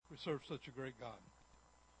serve such a great God.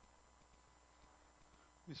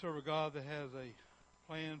 We serve a God that has a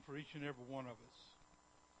plan for each and every one of us.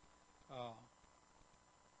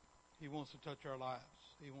 He wants to touch our lives.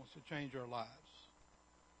 He wants to change our lives.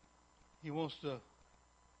 He wants to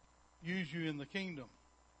use you in the kingdom.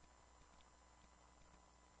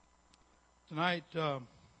 Tonight, my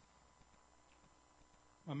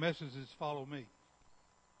message is follow me.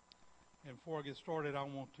 And before I get started, I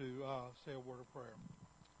want to say a word of prayer.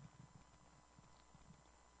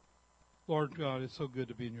 Lord God, it's so good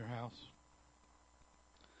to be in your house.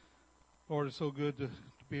 Lord, it's so good to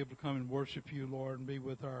be able to come and worship you, Lord, and be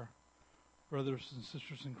with our brothers and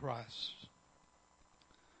sisters in Christ.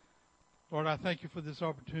 Lord, I thank you for this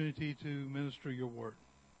opportunity to minister your word.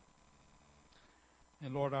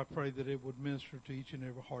 And Lord, I pray that it would minister to each and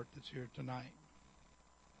every heart that's here tonight.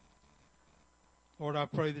 Lord, I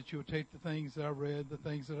pray that you would take the things that I read, the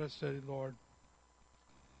things that I studied, Lord.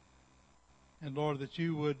 And Lord, that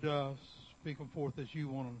you would speak them forth as you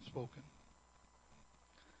want them spoken.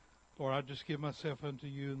 Lord, I just give myself unto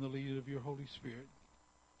you in the lead of your Holy Spirit.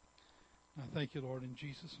 I thank you, Lord, in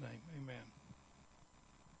Jesus' name. Amen.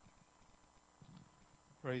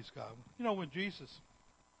 Praise God. You know, when Jesus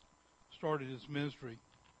started his ministry,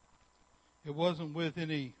 it wasn't with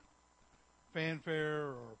any fanfare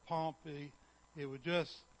or pomp. He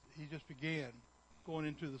just began going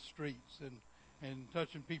into the streets and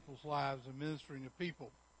touching people's lives and ministering to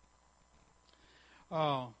people.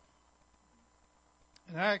 And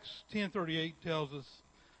Acts 10:38 tells us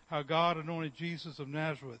how God anointed Jesus of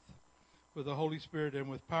Nazareth with the Holy Spirit and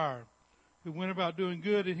with power, who went about doing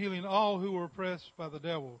good and healing all who were oppressed by the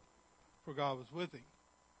devil, for God was with him.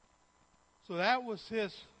 So that was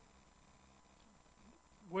his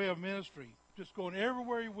way of ministry. Just going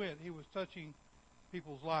everywhere he went, he was touching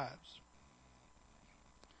people's lives.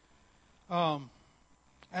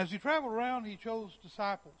 As he traveled around, he chose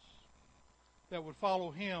disciples that would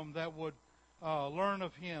follow him, that would learn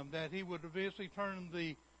of him, that he would eventually turn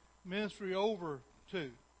the ministry over to.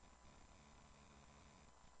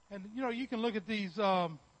 And, you know, you can look at these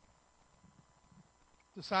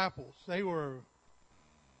disciples. They were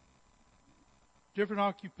different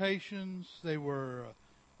occupations. They were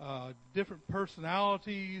different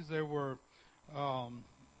personalities. They were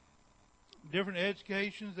different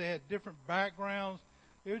educations. They had different backgrounds.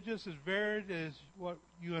 It was just as varied as what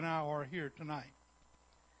you and I are here tonight.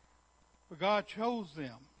 But God chose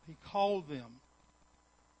them. He called them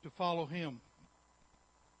to follow him.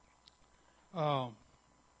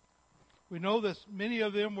 We know that many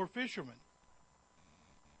of them were fishermen.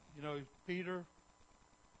 You know, Peter,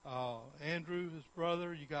 Andrew, his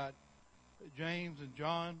brother. You got James and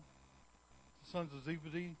John, the sons of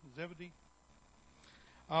Zebedee.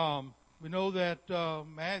 We know that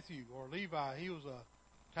Matthew, or Levi, he was a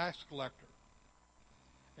tax collector.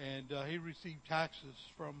 And he received taxes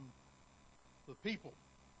from the people.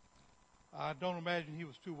 I don't imagine he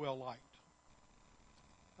was too well liked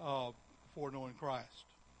before knowing Christ.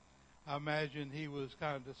 I imagine he was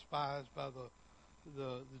kind of despised by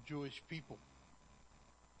the Jewish people.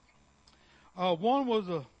 One was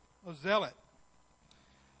a zealot.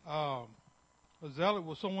 A zealot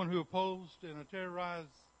was someone who opposed and terrorized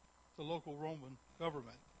the local Roman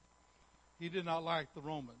government. He did not like the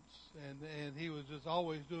Romans, and he was just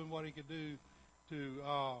always doing what he could do to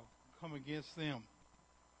come against them.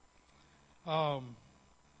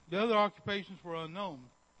 The other occupations were unknown.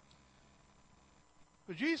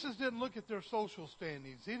 But Jesus didn't look at their social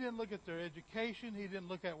standings. He didn't look at their education. He didn't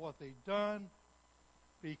look at what they'd done.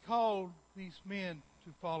 But he called these men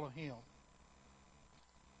to follow him.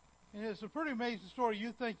 And it's a pretty amazing story.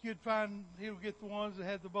 You'd think you'd find he would get the ones that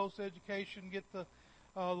had the most education, get the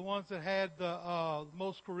ones that had the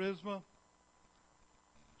most charisma.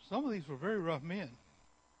 Some of these were very rough men.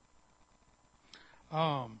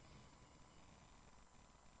 Of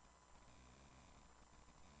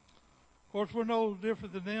course, we're no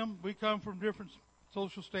different than them. We come from different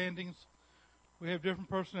social standings. We have different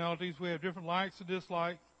personalities. We have different likes and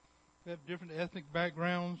dislikes. We have different ethnic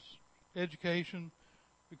backgrounds, education.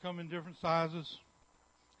 We come in different sizes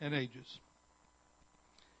and ages.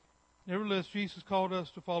 Nevertheless, Jesus called us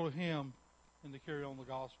to follow him and to carry on the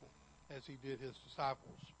gospel as he did his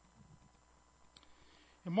disciples.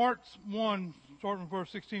 In Mark 1, starting from verse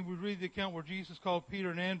 16, we read the account where Jesus called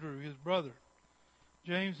Peter and Andrew, his brother,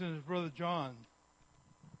 James and his brother John.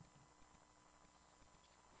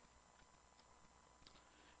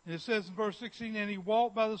 And it says in verse 16, and he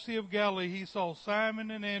walked by the Sea of Galilee. He saw Simon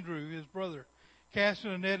and Andrew, his brother,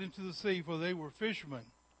 casting a net into the sea, for they were fishermen.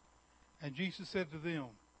 And Jesus said to them,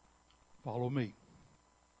 follow me.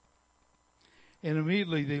 And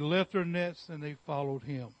immediately they left their nets and they followed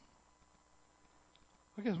him.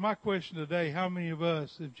 I guess my question today, how many of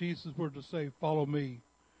us, if Jesus were to say, follow me,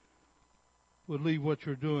 would leave what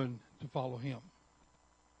you're doing to follow him?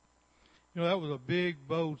 You know, that was a big,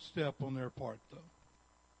 bold step on their part,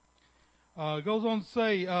 though. It goes on to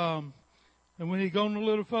say, and when he had gone a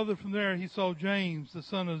little further from there, he saw James, the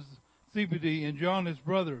son of Zebedee, and John, his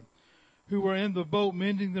brother, who were in the boat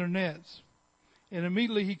mending their nets. And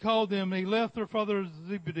immediately he called them, and he left their father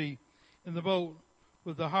Zebedee in the boat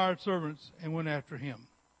with the hired servants and went after him.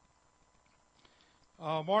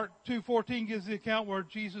 Mark 2:14 gives the account where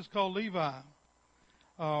Jesus called Levi,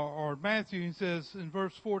 or Matthew. He says in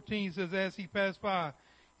verse 14, he says, as he passed by,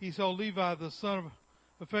 he saw Levi, the son of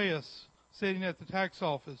Alphaeus, sitting at the tax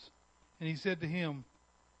office, and he said to him,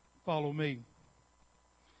 follow me.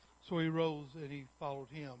 So he rose and he followed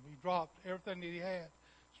him. He dropped everything that he had.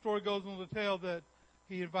 The story goes on to tell that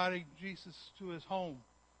he invited Jesus to his home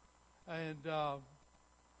and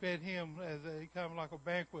fed him as a kind of like a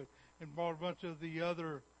banquet, and brought a bunch of the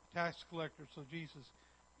other tax collectors so Jesus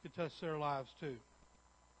could touch their lives too.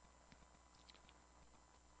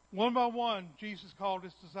 One by one, Jesus called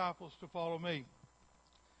his disciples to follow me.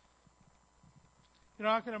 You know,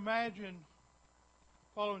 I can imagine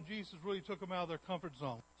following Jesus really took them out of their comfort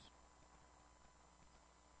zones.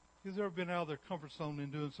 Who's ever been out of their comfort zone in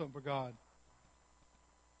doing something for God?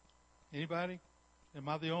 Anybody? Am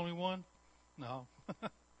I the only one? No.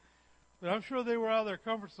 But I'm sure they were out of their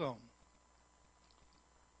comfort zone.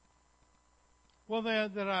 One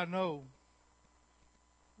thing that I know,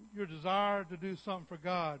 your desire to do something for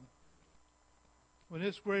God, when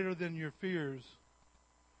it's greater than your fears,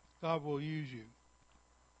 God will use you.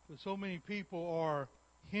 But so many people are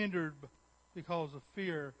hindered because of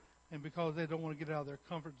fear and because they don't want to get out of their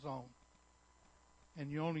comfort zone.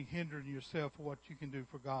 And you're only hindering yourself for what you can do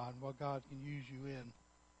for God and what God can use you in.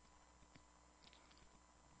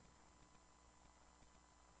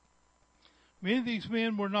 Many of these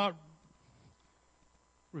men were not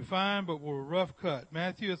refined, but were rough cut.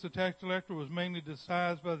 Matthew, as the tax collector, was mainly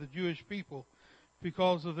despised by the Jewish people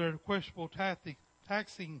because of their questionable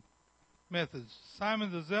taxing methods.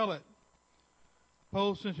 Simon the Zealot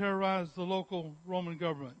opposed and terrorized the local Roman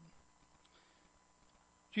government.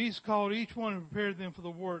 Jesus called each one and prepared them for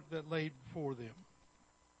the work that lay before them.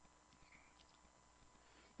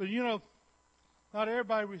 But you know, not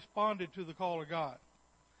everybody responded to the call of God.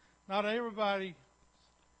 Not everybody,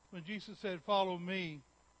 when Jesus said, follow me,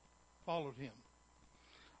 followed him.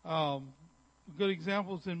 Good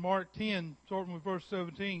examples in Mark 10, starting with verse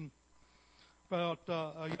 17, about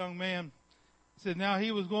a young man. Said, now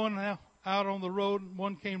he was going out on the road, and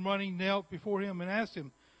one came running, knelt before him, and asked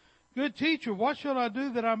him, good teacher, what shall I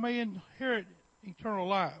do that I may inherit eternal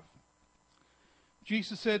life?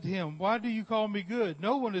 Jesus said to him, why do you call me good?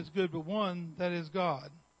 No one is good but one, that is God.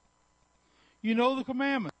 You know the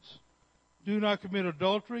commandments. Do not commit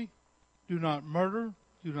adultery. Do not murder.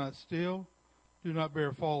 Do not steal. Do not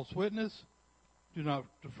bear false witness. Do not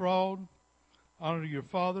defraud. Honor your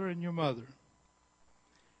father and your mother.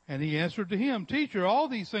 And he answered to him, teacher, all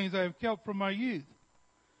these things I have kept from my youth.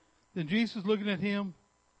 Then Jesus, looking at him,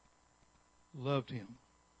 loved him.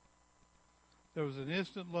 There was an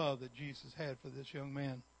instant love that Jesus had for this young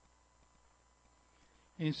man.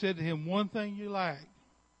 And he said to him, one thing you lack.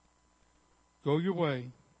 Go your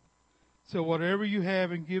way. Sell whatever you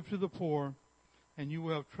have and give to the poor, and you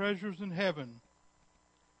will have treasures in heaven.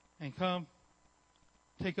 And come,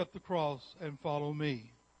 take up the cross and follow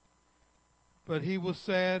me. But he was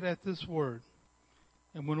sad at this word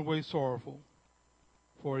and went away sorrowful,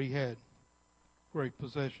 for he had great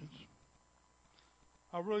possessions.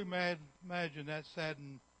 I really imagine that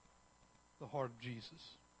saddened the heart of Jesus.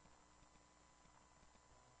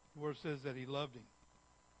 The word says that he loved him.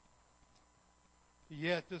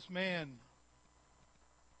 Yet this man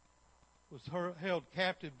was held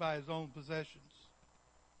captive by his own possessions.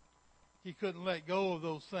 He couldn't let go of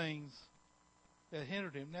those things that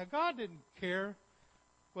hindered him. Now, God didn't care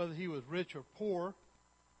whether he was rich or poor.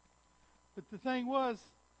 But the thing was,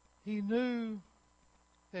 he knew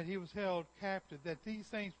that he was held captive, that these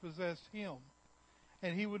things possessed him.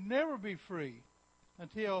 And he would never be free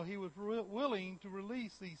until he was willing to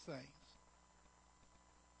release these things.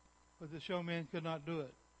 But this young man could not do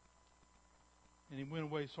it. And he went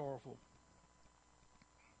away sorrowful.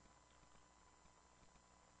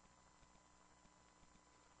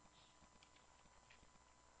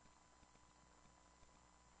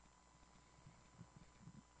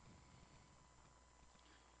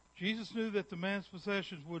 Jesus knew that the man's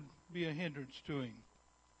possessions would be a hindrance to him.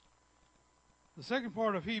 The second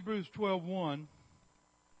part of Hebrews 12:1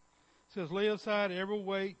 It says, lay aside every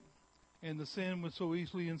weight and the sin which so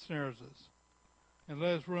easily ensnares us, and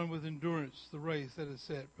let us run with endurance the race that is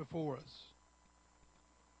set before us.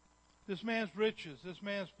 This man's riches, this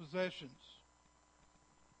man's possessions,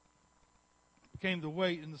 became the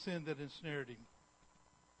weight and the sin that ensnared him.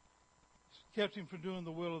 It kept him from doing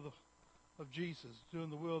the will of Jesus, doing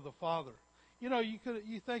the will of the Father. You know, you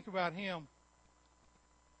think about him.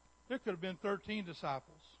 There could have been 13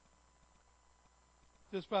 disciples,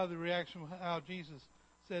 just by the reaction of how Jesus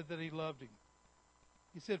said that he loved him.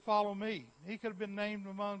 He said, follow me. He could have been named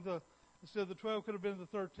among instead of the 12, could have been the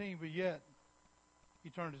 13, but yet he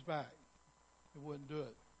turned his back and wouldn't do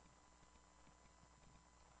it.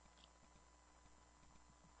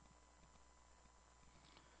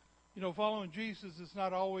 You know, following Jesus is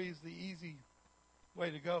not always the easy way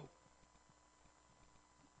to go.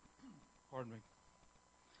 Pardon me.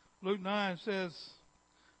 Luke 9 says,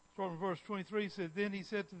 starting verse 23, says, then he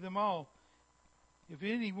said to them all, if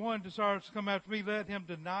anyone desires to come after me, let him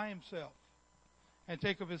deny himself and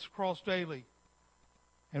take up his cross daily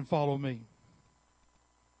and follow me.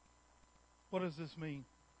 What does this mean?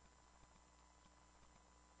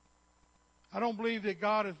 I don't believe that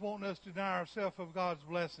God is wanting us to deny ourselves of God's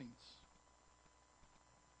blessings.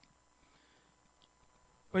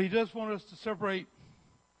 But he does want us to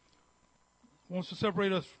wants to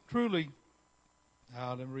separate us truly.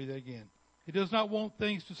 Let me read that again. He does not want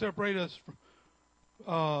things to separate us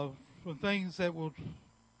from things that will,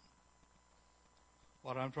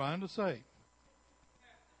 what I'm trying to say.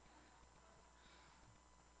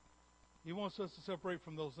 He wants us to separate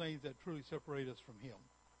from those things that truly separate us from him.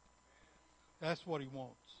 That's what he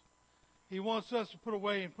wants. He wants us to put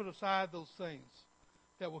away and put aside those things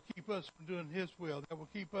that will keep us from doing his will, that will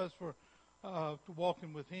keep us from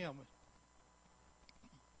walking with him.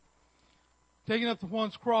 Taking up the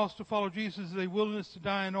one's cross to follow Jesus is a willingness to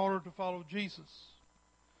die in order to follow Jesus.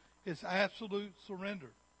 It's absolute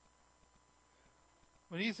surrender.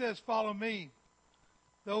 When he says, follow me,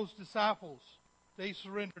 those disciples, they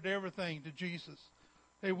surrendered everything to Jesus.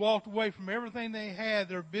 They walked away from everything they had,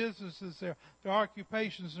 their businesses, their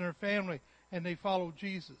occupations, and their family, and they followed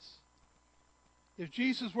Jesus. If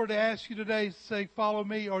Jesus were to ask you today to say, follow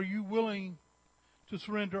me, are you willing to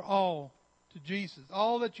surrender all to Jesus?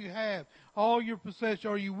 All that you have, all your possessions,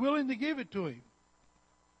 are you willing to give it to him?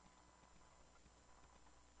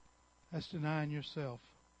 That's denying yourself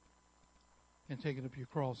and taking up your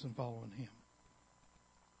cross and following him.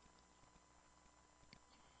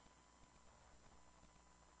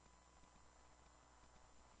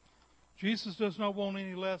 Jesus does not want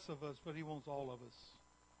any less of us, but he wants all of us.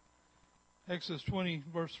 Exodus 20,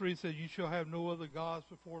 verse 3 says, you shall have no other gods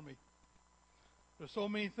before me. There's so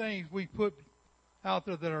many things we put out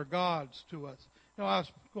there that are gods to us. You know, I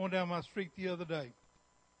was going down my street the other day,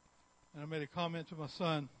 and I made a comment to my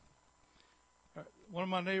son. One of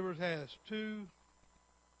my neighbors has two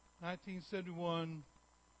 1971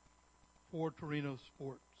 Ford Torino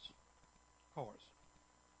sports cars.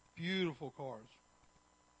 Beautiful cars.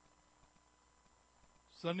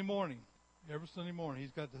 Sunday morning, every Sunday morning,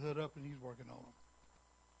 he's got the hood up and he's working on them.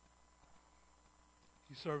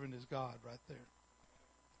 He's serving his God right there.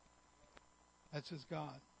 That's his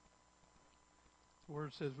God. The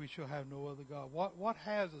word says we shall have no other God. What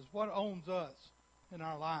has us? What owns us in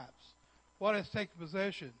our lives? What has taken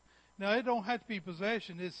possession? Now, it don't have to be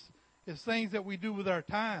possession. It's things that we do with our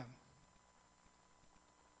time.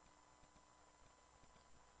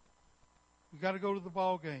 We got to go to the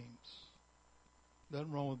ball games.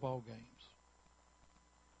 Nothing wrong with ball games.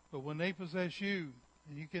 But when they possess you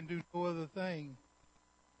and you can do no other thing,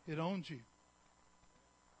 it owns you.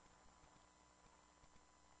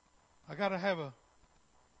 I got to have a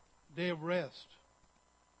day of rest.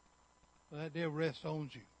 But that day of rest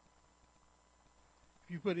owns you.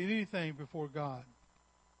 If you put anything before God,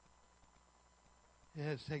 it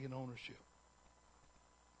has taken ownership.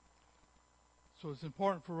 So it's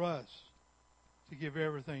important for us to give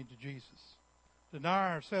everything to Jesus.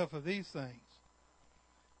 Deny ourselves of these things.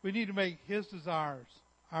 We need to make his desires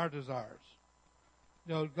our desires.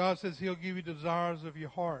 You know, God says he'll give you the desires of your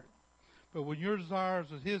heart. But when your desires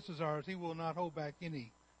are his desires, he will not hold back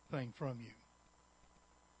anything from you.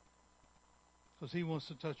 Because he wants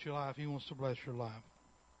to touch your life. He wants to bless your life.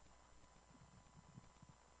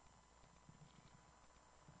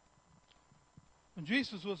 When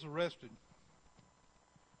Jesus was arrested,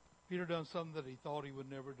 Peter done something that he thought he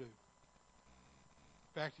would never do.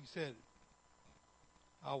 In fact, he said,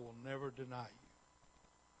 I will never deny you.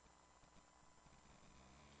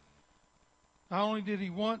 Not only did he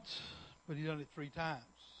once, but he done it 3 times.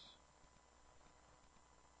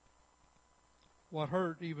 what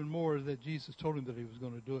hurt even more is that Jesus told him that he was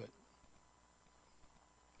going to do it.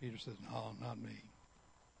 Peter says, no, not me.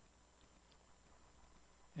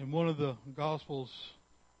 In one of the Gospels,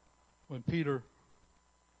 when Peter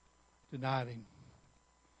denied him,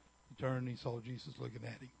 he turned and he saw Jesus looking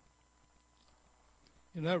at him.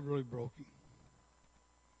 And that really broke him.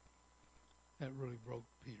 That really broke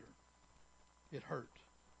Peter. It hurt.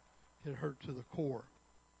 It hurt to the core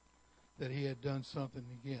that he had done something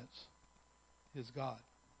against his God.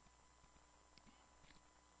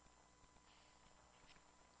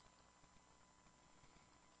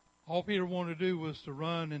 All Peter wanted to do was to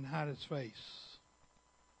run and hide his face.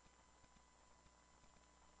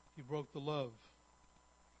 He broke the love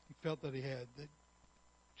he felt that he had, that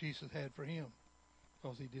Jesus had for him,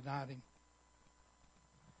 because he denied him.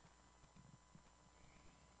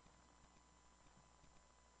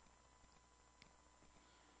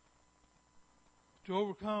 To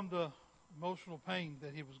overcome the emotional pain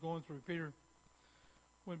that he was going through, Peter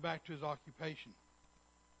went back to his occupation,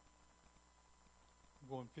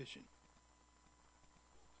 going fishing.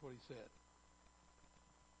 That's what he said.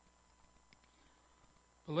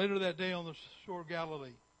 But later that day on the shore of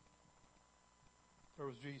Galilee, there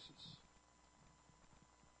was Jesus.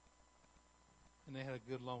 And they had a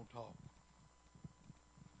good long talk.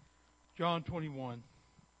 John 21.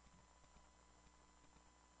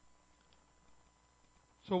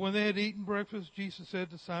 So when they had eaten breakfast, Jesus said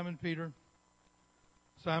to Simon Peter,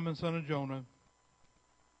 Simon, son of Jonah,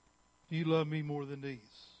 do you love me more than these?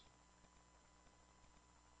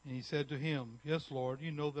 And he said to him, yes, Lord,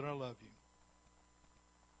 you know that I love you.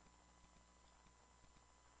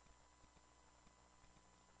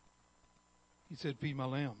 He said, feed my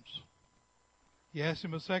lambs. He asked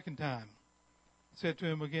him a second time. He said to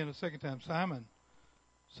him again a second time, Simon,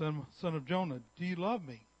 son of Jonah, do you love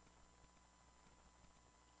me?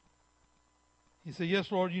 He said,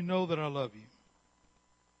 yes, Lord, you know that I love you.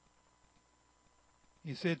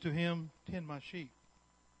 He said to him, tend my sheep.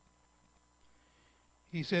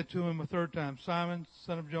 He said to him a third time, Simon,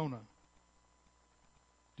 son of Jonah,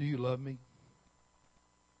 do you love me?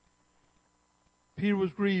 Peter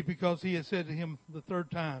was grieved because he had said to him the third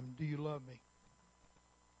time, do you love me?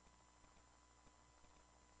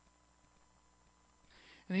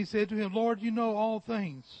 And he said to him, Lord, you know all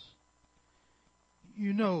things.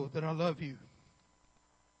 You know that I love you.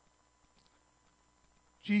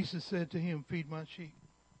 Jesus said to him, feed my sheep.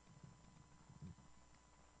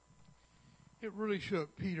 It really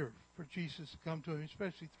shook Peter for Jesus to come to him,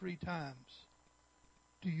 especially 3 times.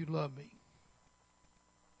 Do you love me?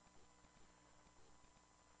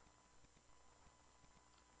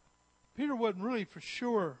 Peter wasn't really for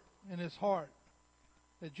sure in his heart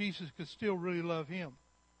that Jesus could still really love him.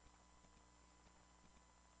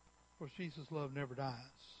 Of course, Jesus' love never dies.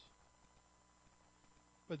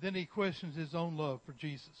 But then he questions his own love for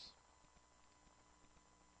Jesus.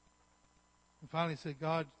 And finally said,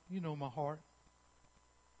 God, you know my heart.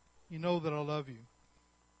 You know that I love you.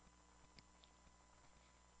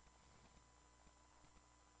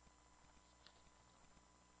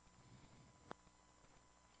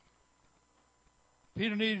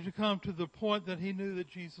 Peter needed to come to the point that he knew that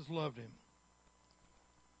Jesus loved him.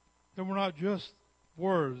 They were not just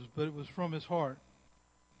words, but it was from his heart.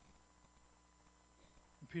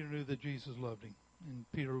 And Peter knew that Jesus loved him. And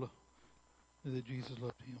Peter knew that Jesus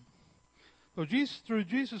loved him. So through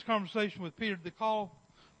Jesus' conversation with Peter, the call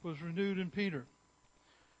was renewed in Peter.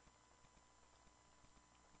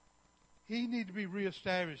 He needed to be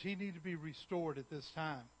reestablished. He needed to be restored at this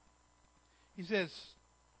time. He says,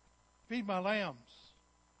 feed my lambs.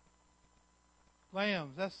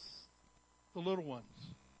 Lambs, that's the little ones.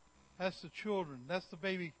 That's the children. That's the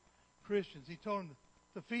baby Christians. He told them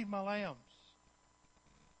to feed my lambs.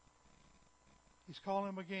 He's calling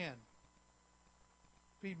them again.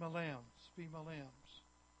 Feed my lambs. Feed my lambs.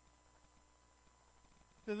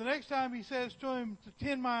 Then the next time he says to him to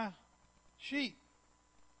tend my sheep.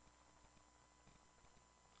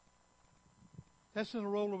 That's in the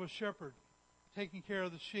role of a shepherd, taking care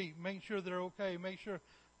of the sheep, making sure they're okay, make sure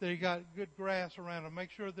they got good grass around them, make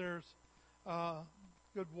sure there's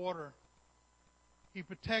good water. He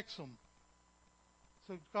protects them.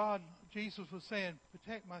 So Jesus was saying,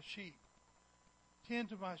 protect my sheep. Tend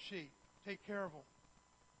to my sheep. Take care of them.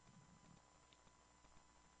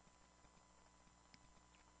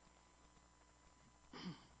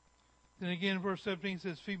 Then again, verse 17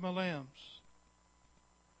 says, feed my lambs.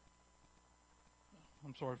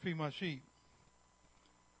 Feed my sheep.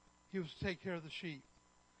 He was to take care of the sheep.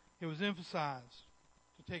 It was emphasized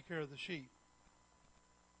to take care of the sheep.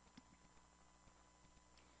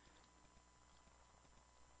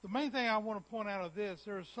 The main thing I want to point out of this,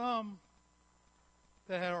 there are some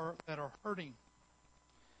that are hurting,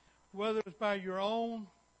 whether it's by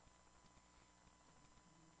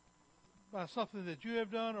something that you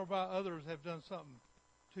have done or by others have done something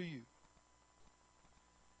to you.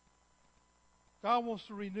 God wants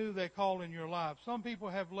to renew that call in your life. Some people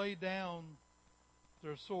have laid down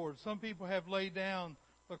their swords. Some people have laid down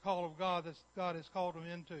the call of God that God has called them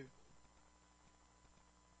into.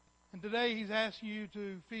 And today He's asking you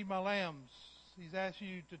to feed my lambs. He's asking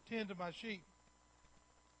you to tend to my sheep.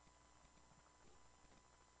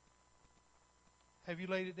 Have you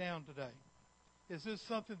laid it down today? Is this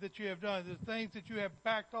something that you have done? Is there things that you have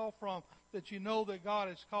backed off from that you know that God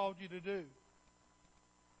has called you to do?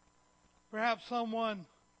 Perhaps someone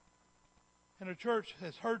in a church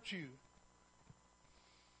has hurt you.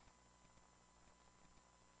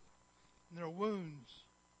 And there are wounds.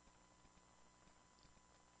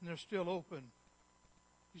 And they're still open.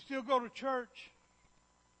 You still go to church,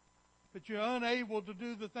 but you're unable to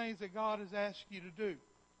do the things that God has asked you to do.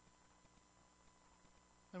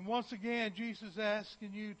 And once again, Jesus is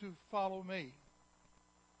asking you to follow me.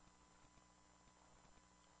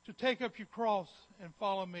 To take up your cross and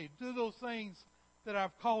follow me. Do those things that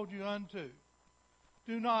I've called you unto.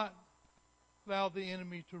 Do not allow the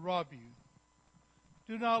enemy to rob you.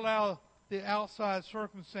 Do not allow the outside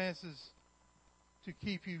circumstances to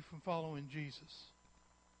keep you from following Jesus.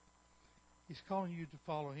 He's calling you to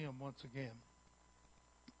follow Him once again.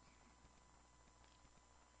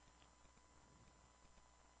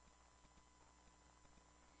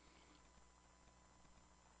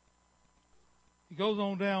 He goes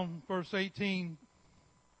on down, verse 18.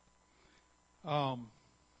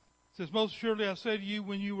 Says, most surely I say to you,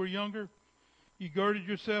 when you were younger, you girded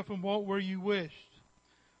yourself and walked where you wished.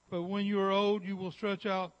 But when you are old, you will stretch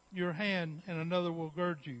out your hand, and another will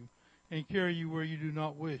gird you and carry you where you do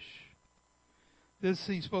not wish. This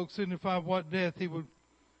he spoke signifying what death he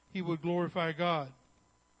would glorify God.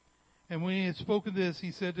 And when he had spoken this,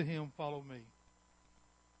 he said to him, follow me.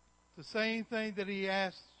 The same thing that he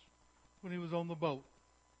asked when he was on the boat.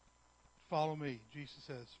 Follow me. Jesus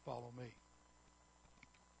says, follow me.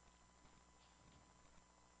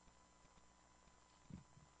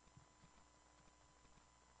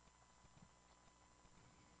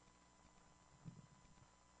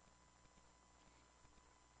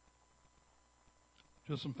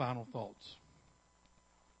 Just some final thoughts.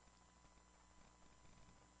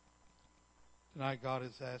 Tonight, God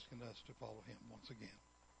is asking us to follow Him once again.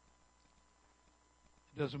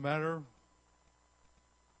 It doesn't matter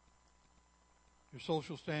your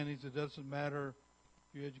social standings. It doesn't matter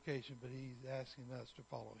your education, but He's asking us to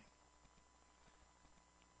follow Him.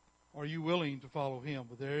 Are you willing to follow Him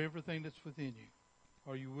with everything that's within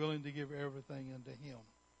you? Are you willing to give everything unto Him?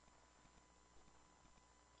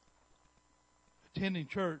 Attending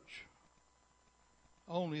church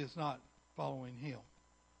only is not following Him.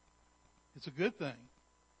 It's a good thing.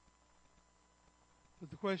 But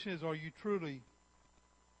the question is, are you truly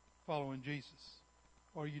following Jesus?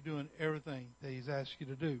 Or are you doing everything that He's asked you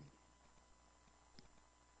to do?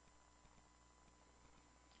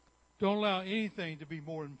 Don't allow anything to be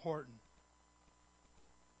more important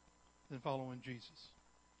than following Jesus.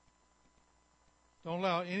 Don't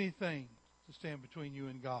allow anything to stand between you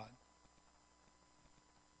and God.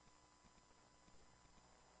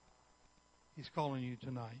 He's calling you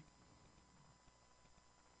tonight.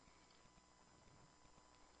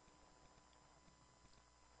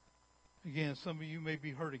 Again, some of you may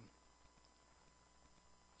be hurting.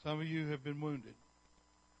 Some of you have been wounded.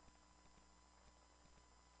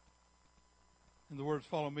 And the words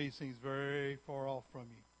follow me seems very far off from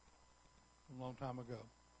you a long time ago.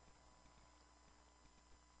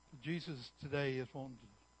 But Jesus today is wanting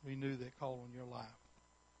to renew that call on your life.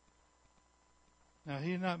 Now,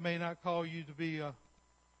 He may not call you to be a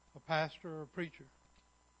pastor or a preacher.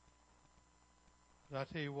 But I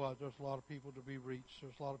tell you what, there's a lot of people to be reached.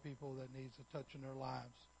 There's a lot of people that needs a touch in their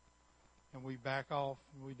lives. And we back off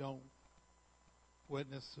and we don't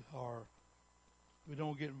witness or we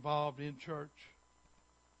don't get involved in church.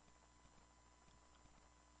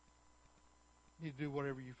 You need to do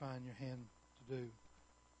whatever you find your hand to do.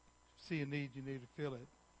 See a need, you need to fill it.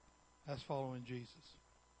 That's following Jesus.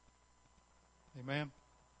 Amen?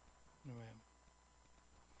 Amen.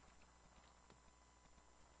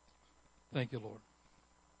 Thank you, Lord.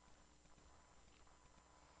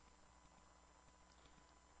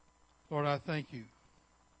 Lord, I thank you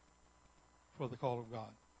for the call of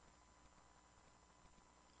God.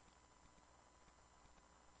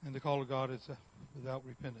 And the call of God is without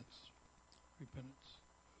repentance. Repentance.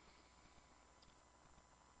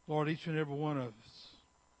 Lord, each and every one of us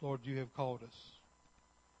Lord, you have called us.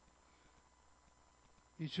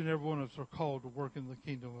 Each and every one of us are called to work in the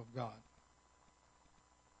kingdom of God.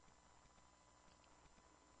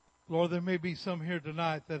 Lord, there may be some here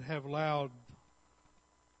tonight that have allowed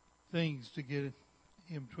things to get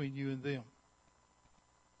in between you and them.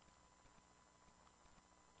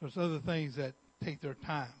 There's other things that take their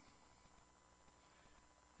time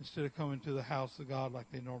instead of coming to the house of God like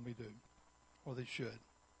they normally do, or they should.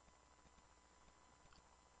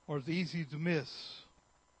 Or it's easy to miss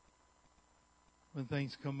when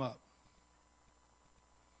things come up.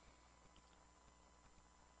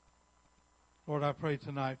 Lord, I pray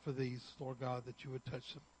tonight for these, Lord God, that you would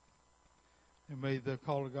touch them. And may the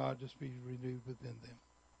call of God just be renewed within them.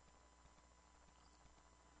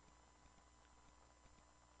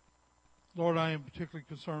 Lord, I am particularly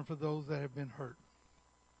concerned for those that have been hurt.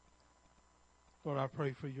 Lord, I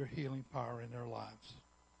pray for your healing power in their lives.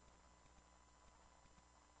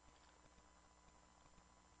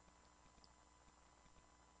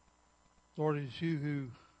 Lord, it is you who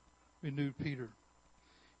renewed Peter.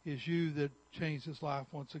 It is you that changed his life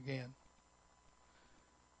once again.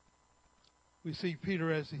 We see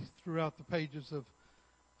Peter as he throughout the pages of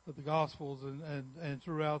the Gospels and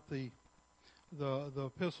throughout the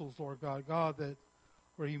epistles, Lord God, that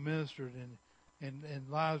where he ministered and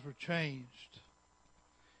lives were changed.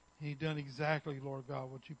 And he done exactly, Lord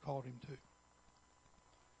God, what you called him to.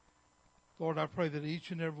 Lord, I pray that each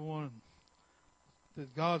and every one,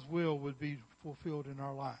 that God's will would be fulfilled in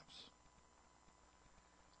our lives.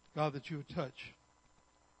 God, that you would touch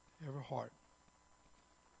every heart.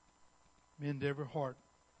 Mend every heart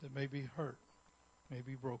that may be hurt, may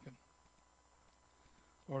be broken.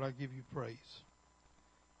 Lord, I give you praise.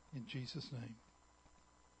 In Jesus' name,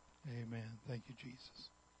 amen. Thank you, Jesus.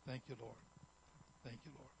 Thank you, Lord. Thank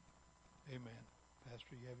you, Lord. Amen.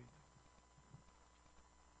 Pastor, you have anything?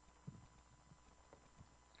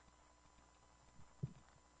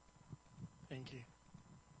 Thank you.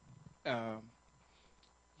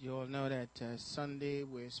 You all know that Sunday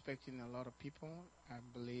we're expecting a lot of people. I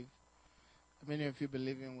believe many of you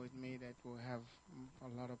believing with me that we'll have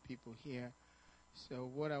a lot of people here. So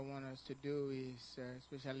what I want us to do is,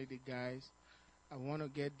 especially the guys, I want to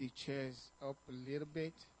get the chairs up a little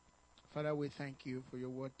bit. Father, we thank you for your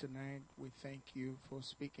word tonight. We thank you for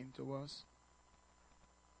speaking to us.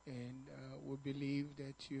 And we believe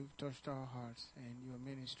that you've touched our hearts and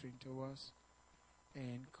you're ministering to us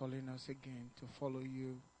and calling us again to follow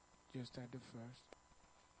you just at the first.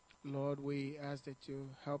 Lord, we ask that you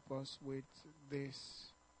help us with this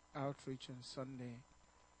outreach on Sunday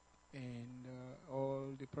and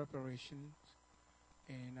all the preparations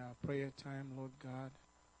and our prayer time, Lord God,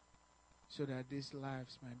 so that these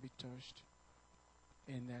lives might be touched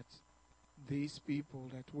and that these people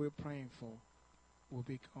that we're praying for will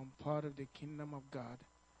become part of the kingdom of God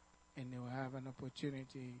and they will have an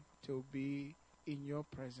opportunity to be in your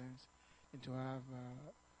presence and to have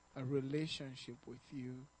a relationship with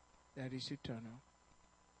you that is eternal.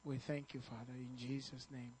 We thank you, Father, in Jesus'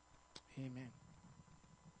 name. Amen.